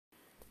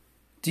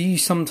Do you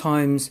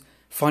sometimes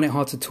find it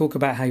hard to talk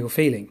about how you're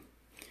feeling?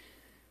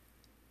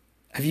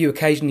 Have you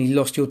occasionally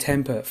lost your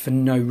temper for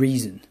no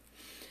reason?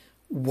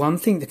 One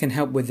thing that can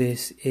help with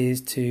this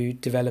is to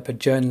develop a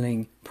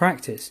journaling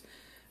practice,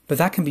 but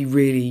that can be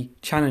really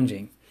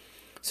challenging.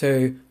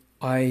 So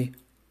I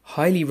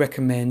highly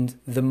recommend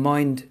the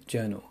Mind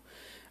Journal.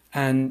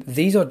 And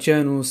these are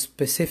journals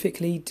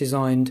specifically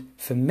designed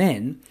for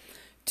men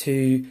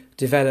to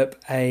develop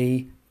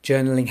a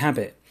journaling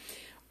habit.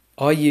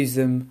 I use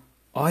them.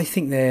 I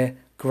think they're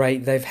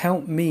great. They've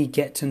helped me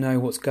get to know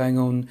what's going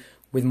on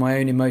with my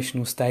own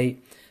emotional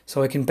state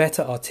so I can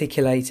better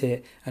articulate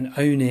it and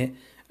own it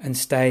and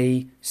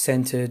stay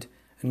centered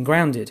and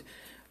grounded.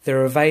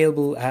 They're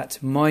available at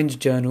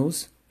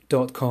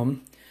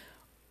mindjournals.com.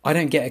 I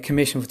don't get a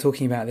commission for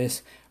talking about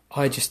this.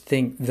 I just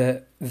think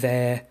that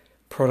their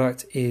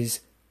product is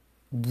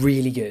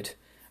really good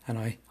and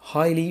I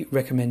highly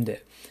recommend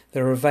it.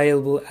 They're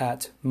available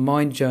at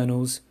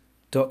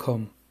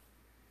mindjournals.com.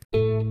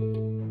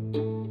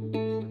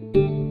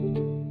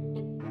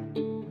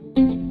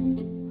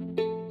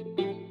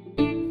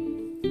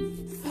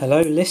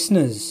 Hello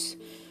listeners,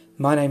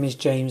 my name is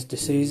James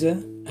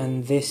D'Souza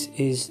and this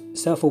is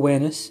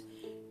Self-Awareness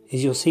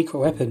is Your Secret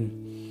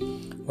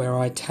Weapon, where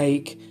I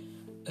take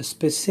a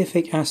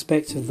specific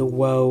aspect of the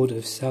world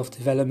of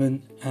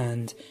self-development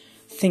and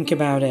think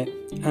about it,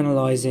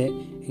 analyse it,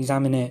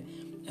 examine it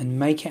and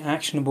make it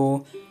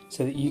actionable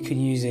so that you can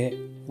use it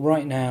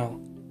right now,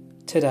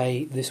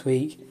 today, this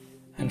week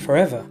and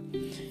forever.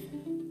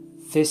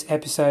 This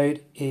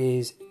episode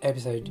is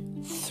episode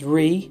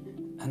 3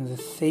 and the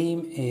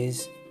theme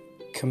is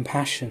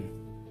compassion.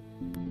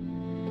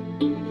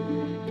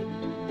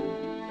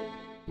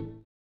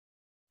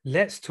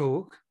 Let's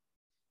talk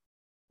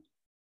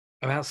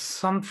about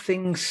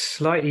something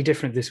slightly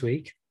different this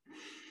week.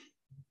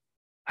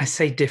 I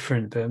say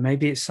different, but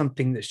maybe it's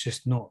something that's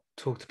just not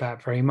talked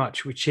about very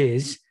much, which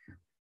is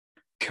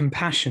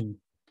compassion.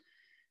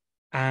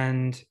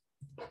 And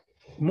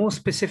more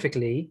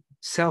specifically,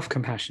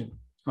 self-compassion.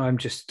 I'm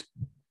just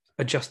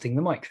adjusting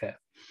the mic there.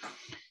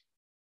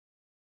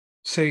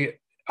 So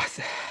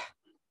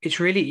it's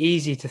really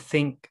easy to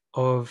think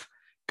of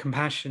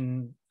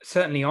compassion.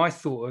 Certainly I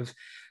thought of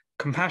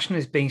compassion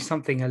as being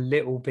something a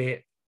little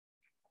bit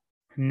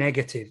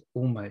negative,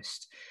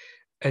 almost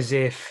as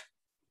if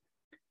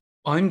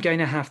I'm going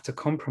to have to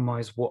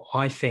compromise what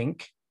I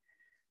think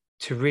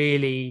to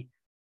really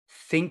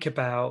think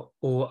about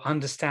or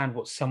understand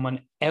what someone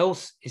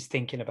else is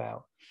thinking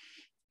about.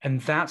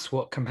 And that's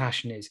what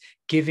compassion is,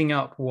 giving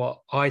up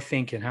what I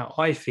think and how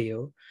I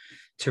feel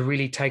to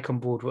really take on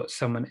board what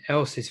someone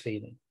else is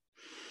feeling.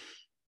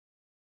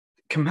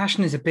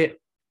 Compassion is a bit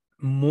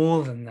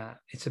more than that.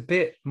 It's a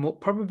bit more,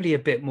 probably a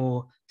bit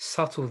more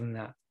subtle than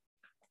that.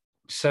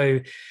 So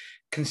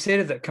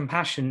consider that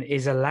compassion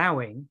is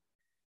allowing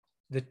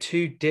the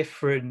two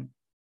different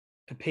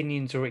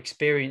opinions or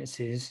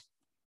experiences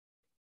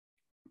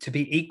to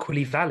be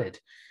equally valid.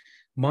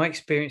 My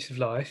experience of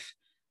life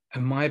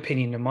and my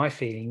opinion and my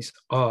feelings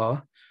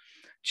are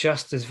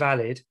just as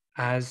valid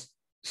as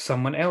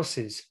someone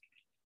else's.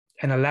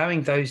 And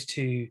allowing those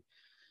two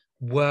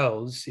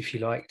worlds, if you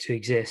like, to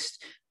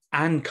exist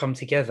and come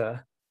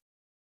together,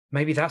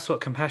 maybe that's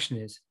what compassion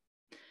is.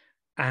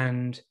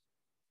 And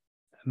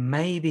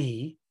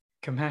maybe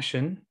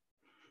compassion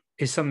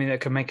is something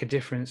that can make a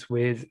difference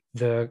with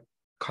the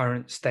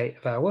current state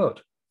of our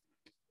world,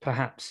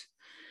 perhaps.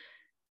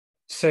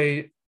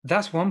 So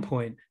that's one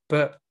point.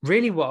 But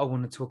really what I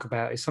want to talk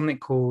about is something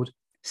called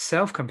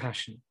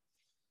self-compassion.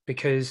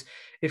 Because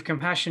if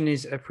compassion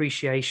is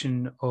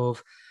appreciation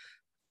of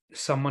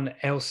someone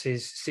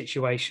else's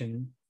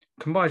situation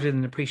combined with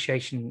an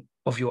appreciation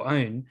of your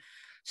own,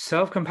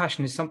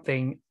 self-compassion is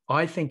something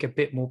I think a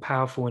bit more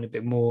powerful and a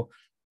bit more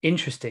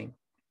interesting.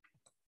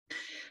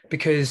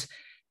 Because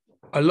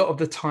a lot of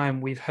the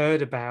time we've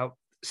heard about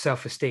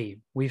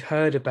self-esteem, we've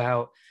heard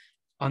about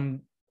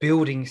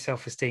building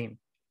self-esteem.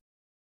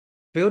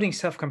 Building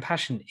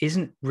self-compassion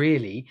isn't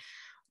really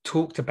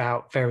talked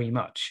about very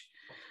much.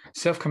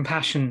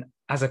 Self-compassion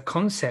as a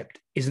concept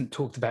isn't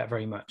talked about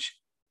very much.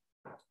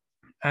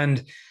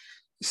 And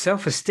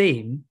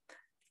self-esteem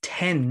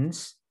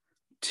tends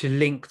to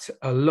link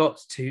a lot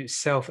to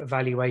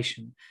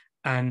self-evaluation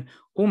and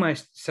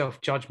almost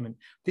self-judgment.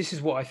 This is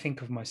what I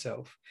think of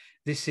myself.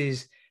 This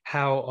is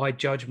how I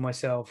judge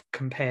myself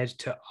compared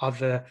to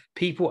other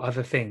people,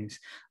 other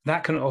things.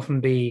 That can often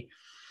be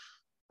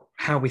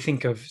how we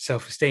think of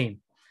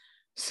self-esteem.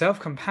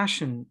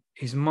 Self-compassion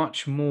is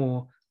much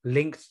more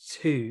linked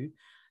to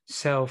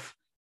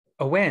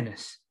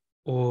self-awareness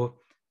or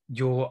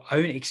your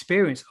own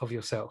experience of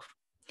yourself.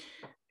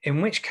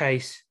 In which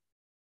case,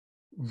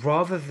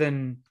 rather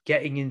than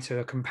getting into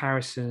a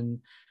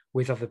comparison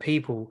with other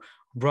people,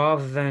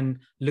 rather than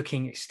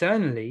looking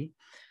externally,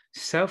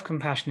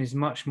 self-compassion is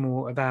much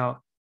more about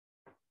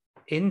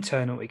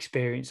internal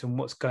experience and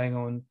what's going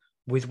on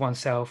with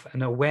oneself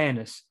and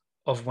awareness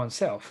of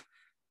oneself.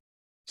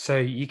 So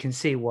you can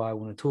see why I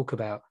want to talk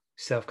about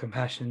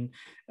self-compassion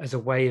as a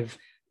way of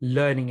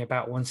learning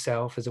about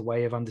oneself, as a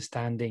way of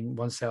understanding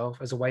oneself,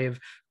 as a way of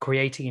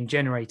creating and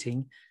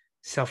generating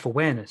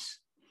self-awareness.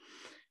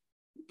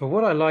 But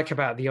what I like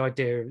about the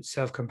idea of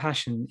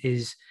self-compassion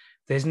is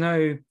there's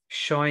no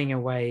shying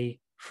away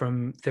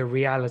from the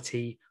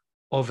reality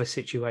of a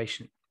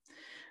situation.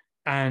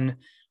 And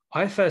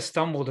I first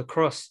stumbled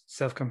across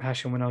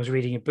self-compassion when I was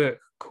reading a book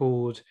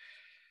called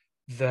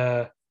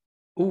the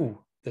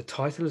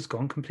title has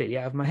gone completely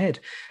out of my head.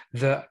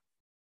 The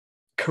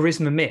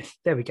Charisma Myth.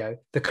 There we go.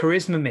 The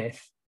Charisma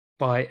Myth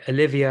by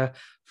Olivia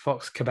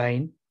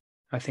Fox-Cabane.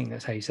 I think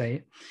that's how you say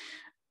it.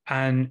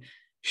 And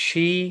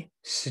she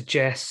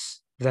suggests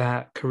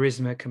that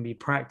charisma can be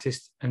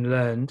practiced and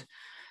learned,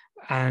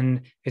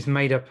 and is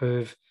made up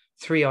of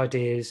 3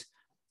 ideas: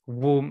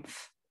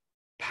 warmth,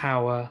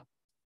 power,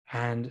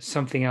 and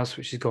something else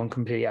which has gone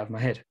completely out of my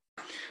head.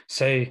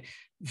 So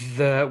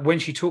when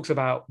she talks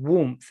about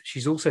warmth,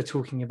 she's also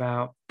talking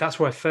about, that's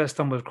where I first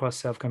stumbled across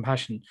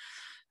self-compassion,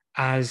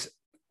 as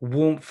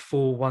warmth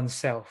for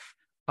oneself,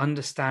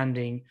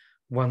 understanding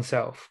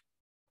oneself.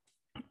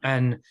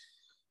 And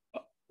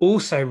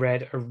also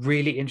read a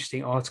really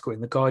interesting article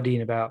in The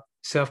Guardian about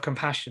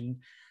self-compassion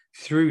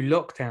through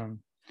lockdown.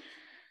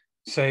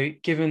 So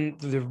given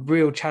the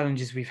real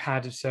challenges we've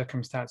had of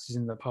circumstances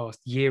in the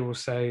past year or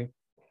so,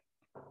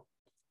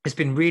 it's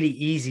been really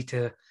easy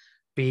to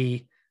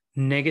be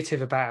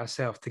negative about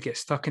ourselves, to get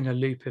stuck in a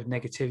loop of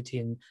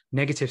negativity and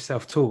negative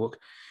self-talk.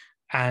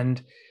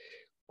 And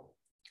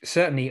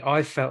certainly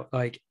I felt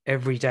like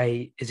every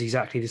day is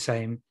exactly the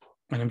same,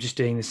 and I'm just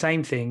doing the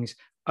same things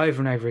over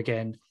and over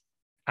again,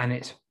 and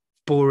it's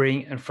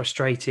boring and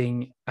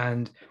frustrating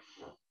and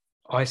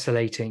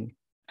isolating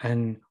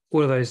and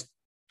all of those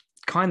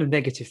kind of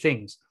negative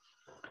things.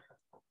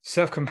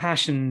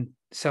 Self-compassion,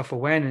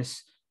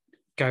 self-awareness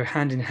go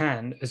hand in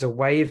hand as a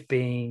way of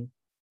being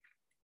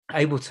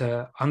able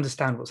to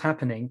understand what's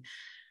happening,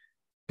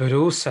 but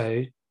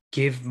also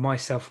give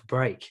myself a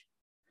break,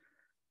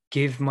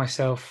 give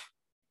myself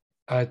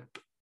a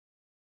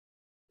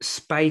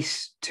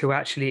space to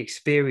actually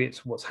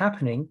experience what's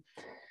happening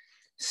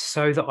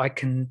so that I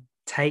can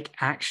take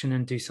action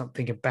and do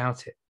something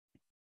about it.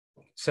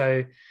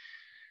 So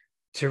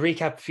to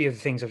recap a few of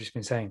the things I've just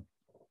been saying,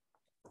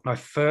 I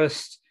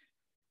first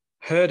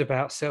heard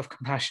about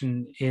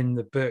self-compassion in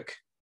the book,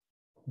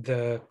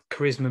 The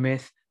Charisma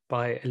Myth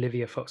by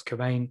Olivia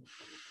Fox-Cabane.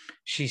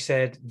 She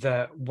said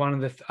that one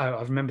of the,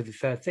 I remember the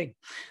third thing,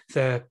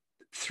 charisma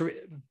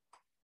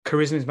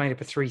is made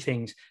up of 3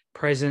 things: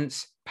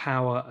 presence,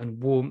 power,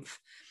 and warmth.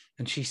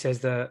 And she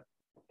says that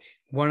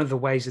one of the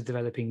ways of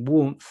developing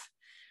warmth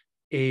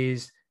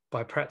is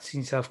by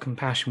practicing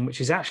self-compassion,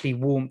 which is actually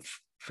warmth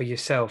for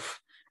yourself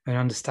and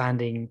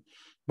understanding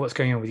what's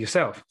going on with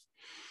yourself.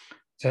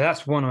 So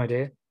that's one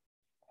idea.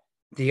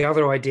 The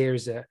other idea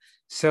is that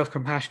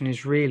self-compassion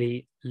is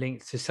really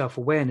linked to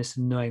self-awareness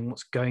and knowing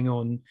what's going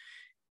on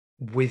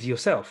with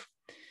yourself.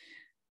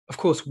 Of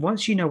course,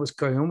 once you know what's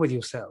going on with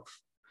yourself,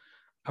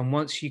 and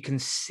once you can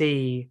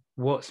see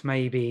what's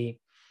maybe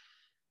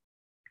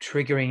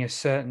triggering a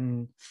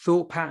certain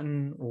thought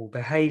pattern or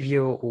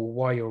behavior, or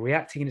why you're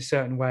reacting in a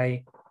certain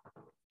way,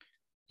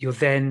 you're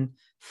then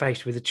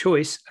faced with a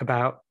choice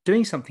about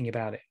doing something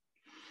about it.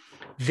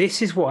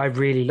 This is what I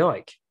really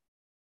like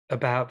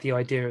about the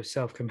idea of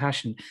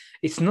self-compassion.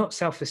 It's not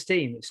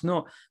self-esteem. It's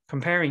not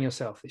comparing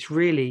yourself. It's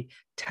really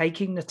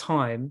taking the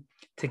time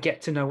to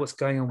get to know what's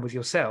going on with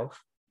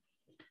yourself,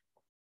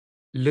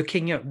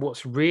 looking at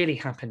what's really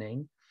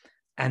happening,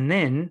 and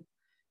then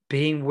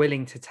being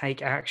willing to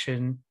take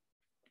action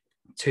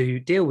to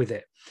deal with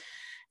it.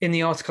 In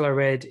the article I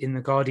read in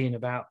The Guardian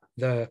about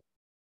the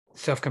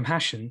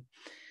self-compassion,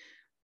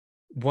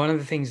 one of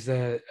the things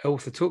the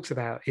author talks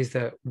about is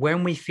that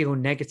when we feel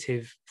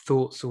negative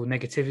thoughts or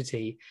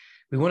negativity,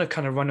 we want to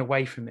kind of run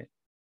away from it.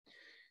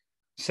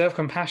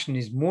 Self-compassion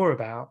is more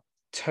about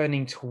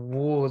turning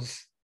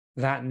towards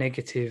that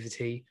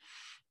negativity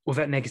or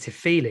that negative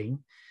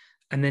feeling,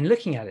 and then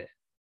looking at it,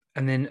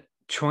 and then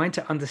trying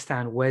to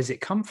understand where's it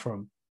come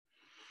from.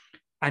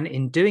 And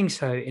in doing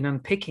so, in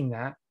unpicking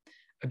that,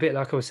 a bit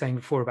like I was saying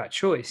before about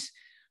choice,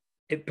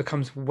 it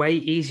becomes way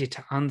easier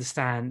to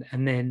understand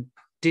and then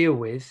deal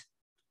with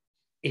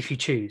if you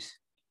choose.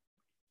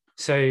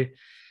 So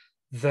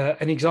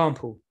an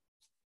example,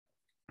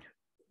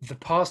 the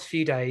past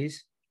few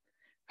days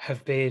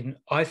have been,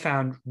 I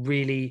found,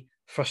 really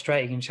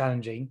frustrating and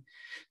challenging.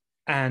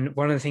 And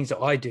one of the things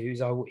that I do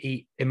is I will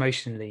eat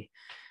emotionally.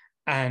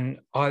 And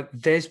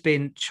there's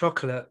been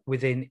chocolate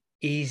within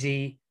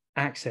easy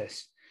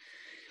access.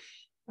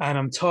 And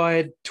I'm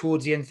tired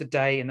towards the end of the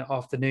day, in the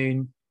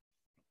afternoon,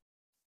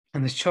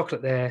 and there's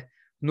chocolate there.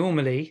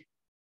 Normally,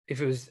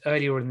 if it was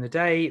earlier in the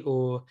day,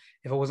 or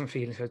if I wasn't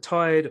feeling so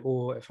tired,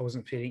 or if I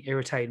wasn't feeling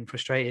irritated and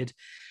frustrated,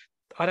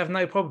 I'd have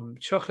no problem.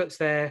 Chocolate's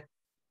there,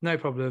 no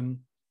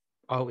problem.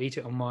 I'll eat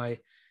it on my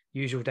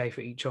usual day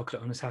for eat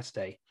chocolate on a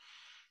Saturday.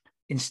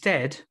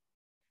 Instead,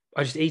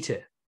 I just eat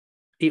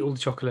all the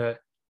chocolate,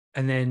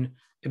 and then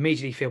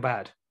immediately feel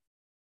bad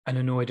and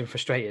annoyed and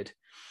frustrated.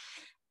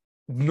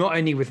 not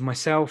only with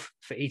myself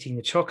for eating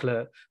the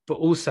chocolate, but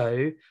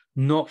also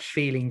not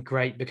feeling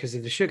great because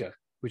of the sugar,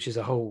 which is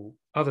a whole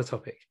other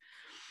topic.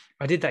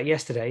 I did that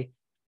yesterday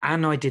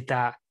and I did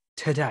that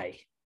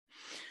today.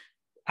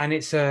 And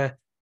it's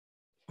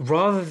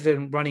rather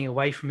than running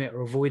away from it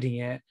or avoiding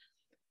it,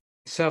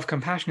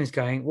 self-compassion is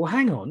going, well,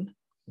 hang on,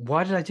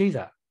 why did I do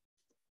that?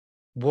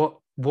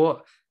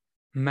 What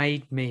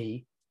made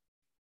me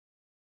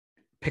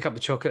pick up the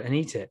chocolate and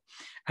eat it?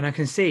 And I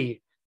can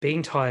see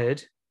being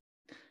tired,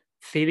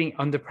 feeling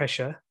under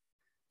pressure,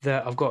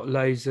 that I've got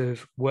loads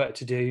of work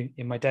to do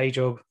in my day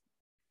job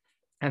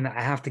and that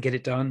I have to get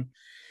it done,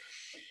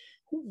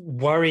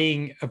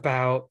 worrying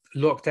about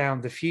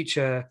lockdown, the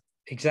future,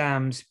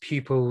 exams,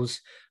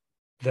 pupils,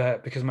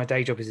 because my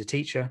day job is a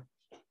teacher,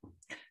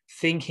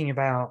 thinking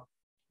about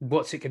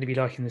what's it going to be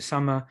like in the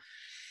summer,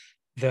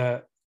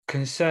 the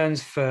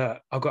concerns for,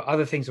 I've got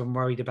other things I'm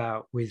worried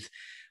about with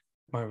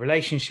my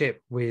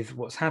relationship, with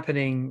what's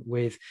happening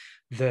with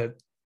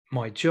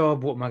my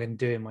job. What am I going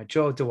to do in my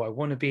job? Do I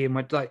want to be in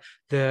my, like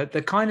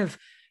the kind of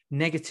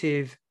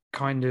negative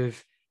kind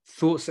of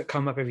thoughts that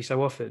come up every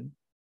so often,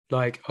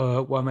 like,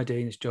 oh, why am I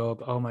doing this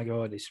job? Oh my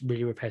God, it's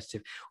really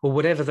repetitive, or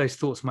whatever those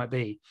thoughts might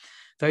be.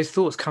 Those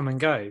thoughts come and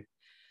go.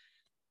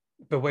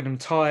 But when I'm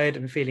tired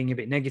and feeling a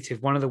bit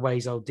negative, one of the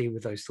ways I'll deal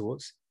with those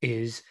thoughts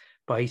is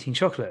by eating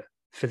chocolate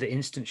for the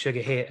instant sugar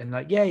hit and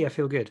like, yeah, I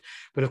feel good.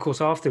 But of course,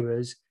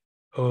 afterwards,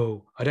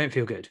 oh, I don't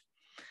feel good.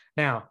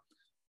 Now,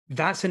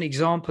 that's an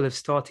example of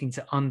starting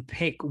to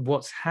unpick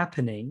what's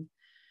happening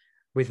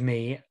with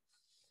me,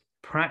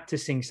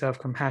 practicing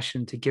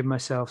self-compassion to give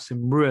myself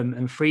some room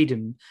and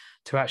freedom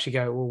to actually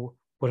go, well,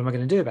 what am I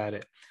going to do about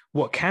it?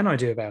 What can I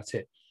do about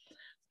it?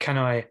 Can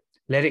I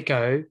let it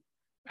go?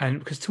 And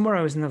because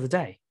tomorrow is another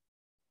day.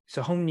 It's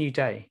a whole new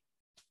day.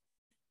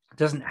 I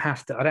don't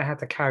have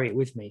to carry it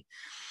with me.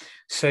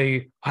 So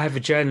I have a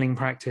journaling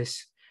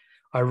practice.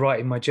 I write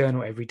in my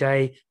journal every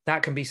day.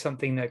 That can be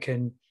something that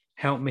can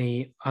help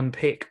me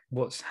unpick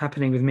what's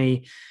happening with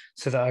me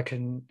so that I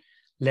can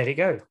let it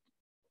go.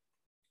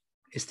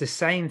 It's the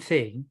same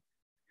thing,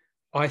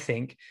 I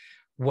think,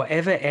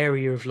 whatever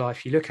area of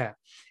life you look at.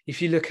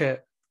 If you look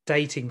at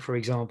dating, for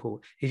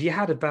example, if you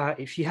had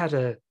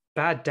a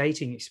bad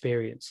dating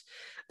experience,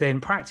 then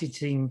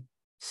practicing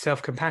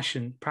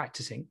self-compassion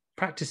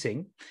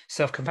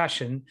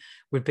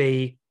would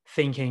be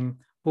thinking,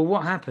 well,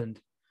 what happened?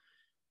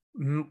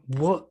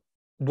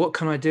 What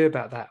can I do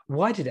about that?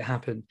 Why did it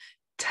happen?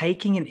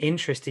 Taking an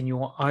interest in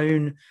your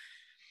own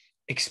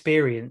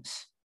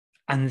experience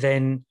and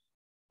then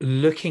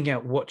looking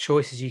at what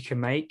choices you can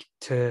make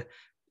to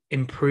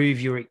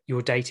improve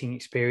your dating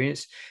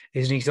experience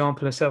is an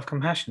example of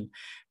self-compassion.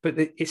 But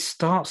it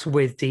starts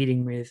with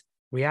dealing with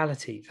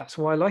reality. That's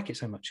why I like it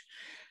so much.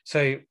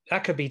 So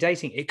that could be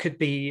dating. It could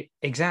be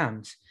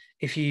exams.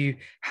 If you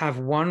have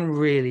one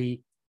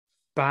really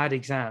bad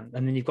exam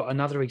and then you've got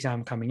another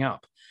exam coming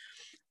up,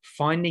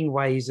 finding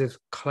ways of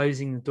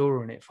closing the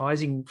door on it,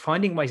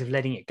 finding ways of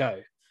letting it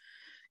go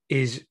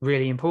is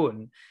really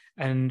important.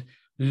 And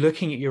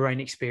looking at your own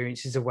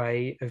experience is a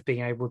way of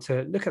being able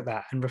to look at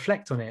that and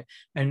reflect on it.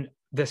 And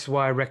that's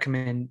why I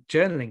recommend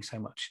journaling so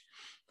much.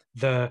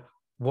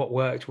 What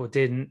worked, what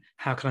didn't,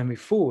 how can I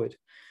move forward?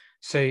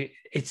 So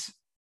it's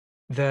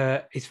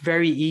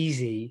very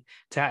easy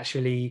to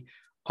actually,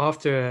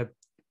 after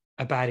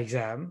a bad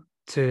exam,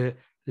 to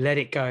let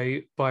it go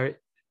by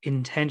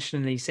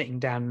intentionally sitting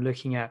down and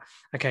looking at,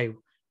 okay,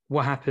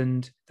 what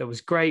happened that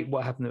was great?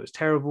 What happened that was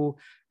terrible?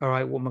 All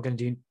right, what am I going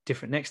to do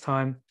different next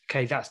time?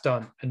 Okay, that's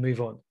done, and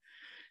move on.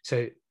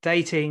 So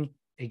dating,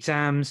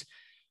 exams,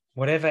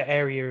 whatever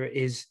area it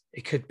is,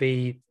 it can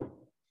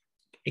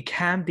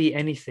be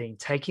anything.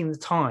 Taking the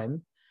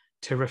time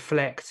to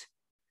reflect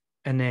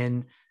and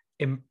then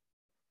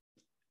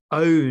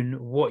own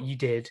what you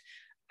did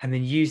and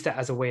then use that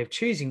as a way of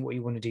choosing what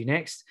you want to do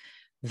next.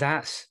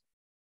 That's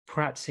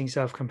practicing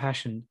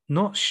self-compassion,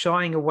 not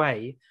shying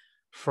away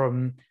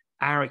from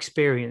our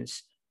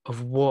experience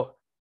of what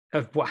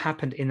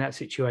happened in that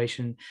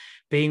situation,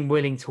 being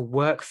willing to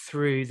work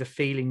through the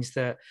feelings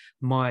that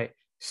might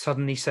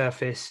suddenly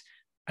surface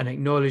and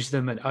acknowledge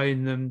them and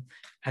own them,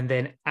 and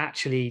then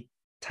actually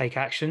take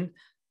action.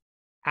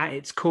 At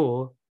its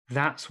core,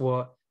 that's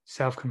what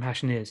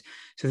self-compassion is.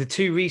 So the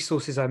two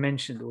resources I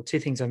mentioned, or two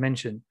things I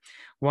mentioned,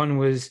 one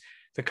was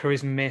The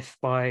Charisma Myth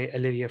by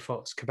Olivia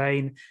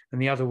Fox-Cabane,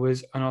 and the other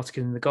was an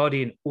article in The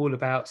Guardian all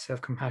about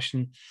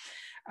self-compassion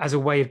as a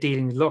way of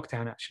dealing with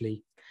lockdown,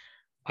 actually.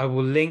 I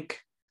will link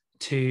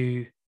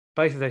to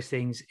both of those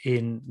things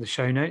in the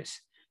show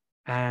notes,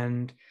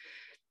 and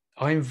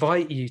I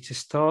invite you to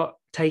start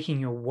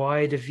taking a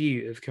wider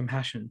view of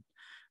compassion.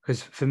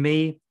 Because for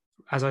me,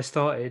 as I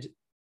started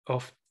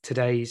off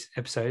today's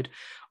episode,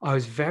 I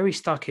was very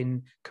stuck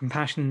in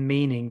compassion,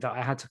 meaning that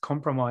I had to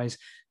compromise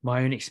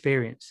my own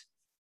experience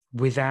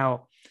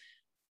without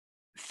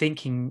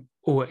thinking,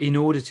 or in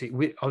order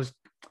to,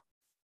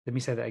 let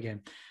me say that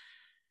again,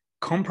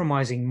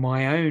 compromising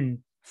my own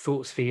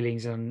thoughts,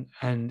 feelings,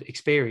 and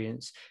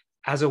experience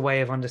as a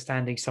way of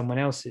understanding someone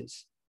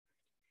else's.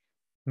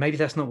 maybe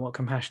that's not what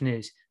compassion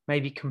is.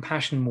 Maybe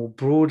compassion more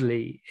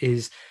broadly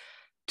is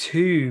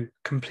two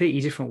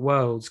completely different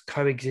worlds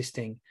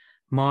coexisting,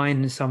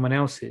 mine and someone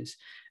else's,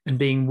 and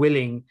being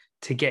willing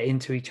to get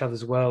into each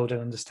other's world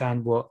and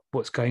understand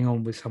what's going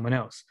on with someone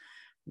else.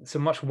 It's a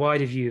much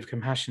wider view of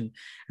compassion.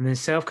 And then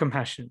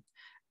self-compassion,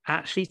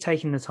 actually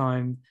taking the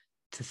time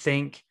to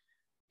think,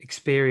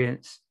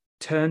 experience,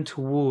 turn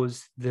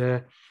towards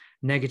the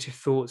negative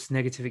thoughts,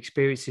 negative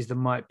experiences that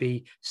might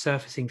be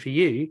surfacing for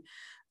you,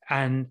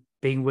 and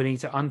being willing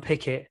to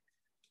unpick it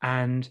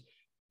and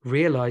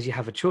realize you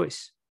have a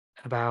choice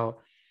about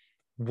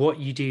what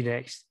you do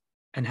next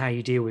and how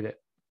you deal with it.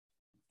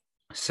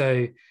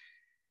 So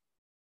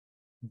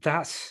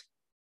that's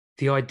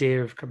the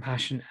idea of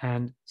compassion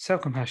and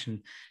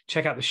self-compassion.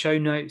 Check out the show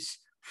notes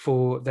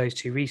for those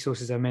two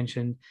resources I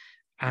mentioned.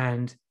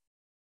 And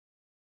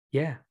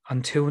yeah,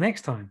 until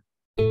next time.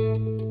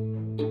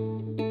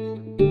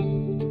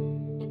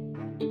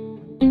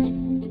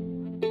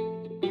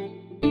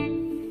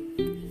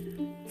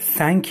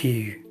 Thank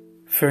you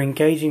for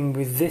engaging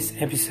with this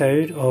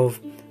episode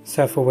of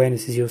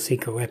Self-Awareness is Your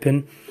Secret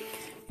Weapon.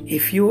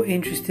 If you're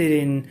interested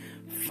in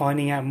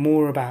finding out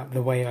more about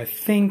the way I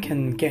think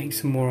and getting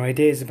some more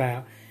ideas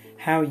about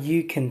how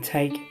you can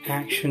take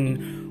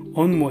action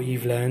on what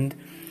you've learned,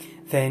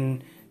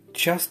 then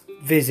just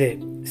visit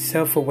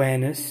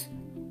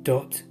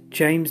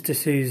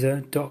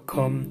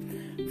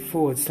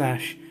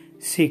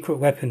selfawareness.jamesdesouza.com/secret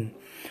weapon,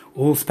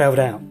 all spelled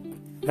out.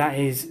 That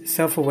is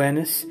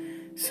self-awareness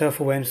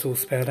all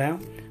spelled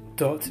out,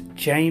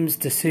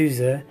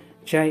 .jamesdesouza,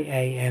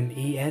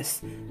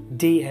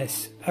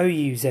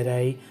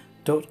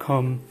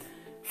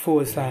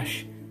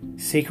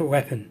 JamesDesouza.com/secret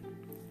weapon.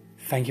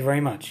 Thank you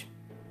very much.